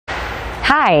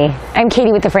Hi, I'm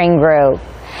Katie with the Frain Group.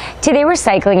 Today we're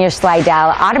cycling your Slidel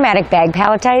automatic bag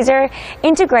palletizer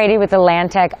integrated with the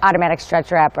Lantec automatic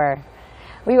stretch wrapper.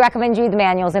 We recommend you read the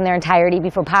manuals in their entirety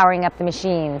before powering up the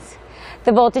machines.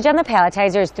 The voltage on the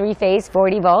palletizer is 3-phase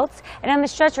 40 volts and on the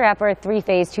stretch wrapper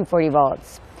 3-phase 240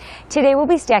 volts. Today we'll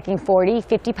be stacking 40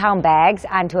 50-pound bags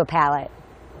onto a pallet.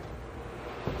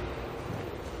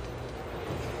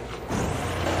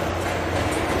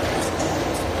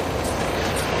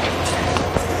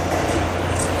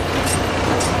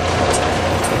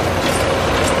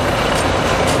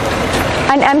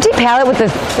 An empty pallet with a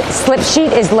slip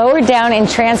sheet is lowered down and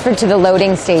transferred to the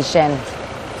loading station.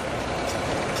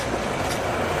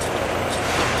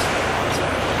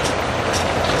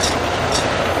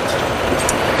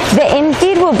 The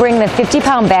infeed will bring the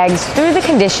 50-pound bags through the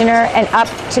conditioner and up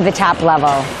to the top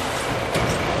level.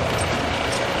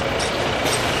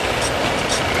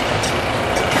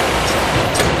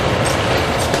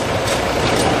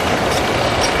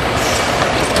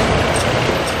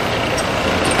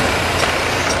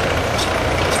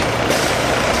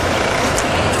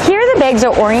 The bags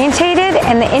are orientated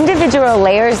and the individual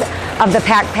layers of the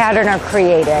pack pattern are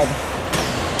created.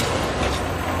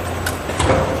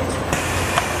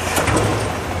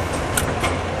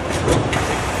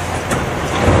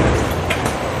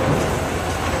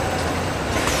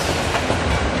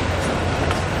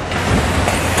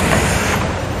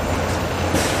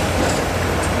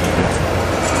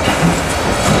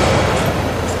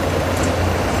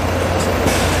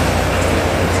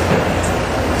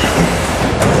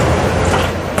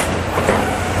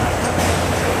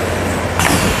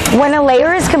 When a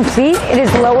layer is complete, it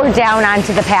is lowered down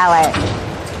onto the pallet.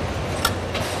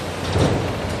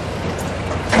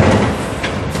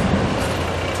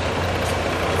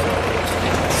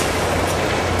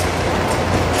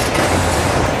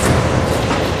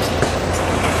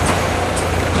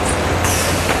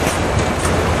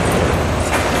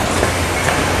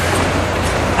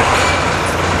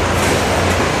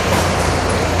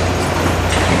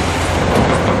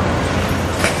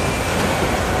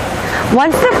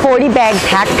 Once the 40-bag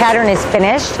pack pattern is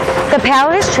finished, the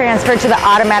pallet is transferred to the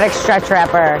automatic stretch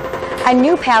wrapper. A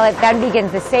new pallet then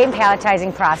begins the same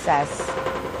palletizing process.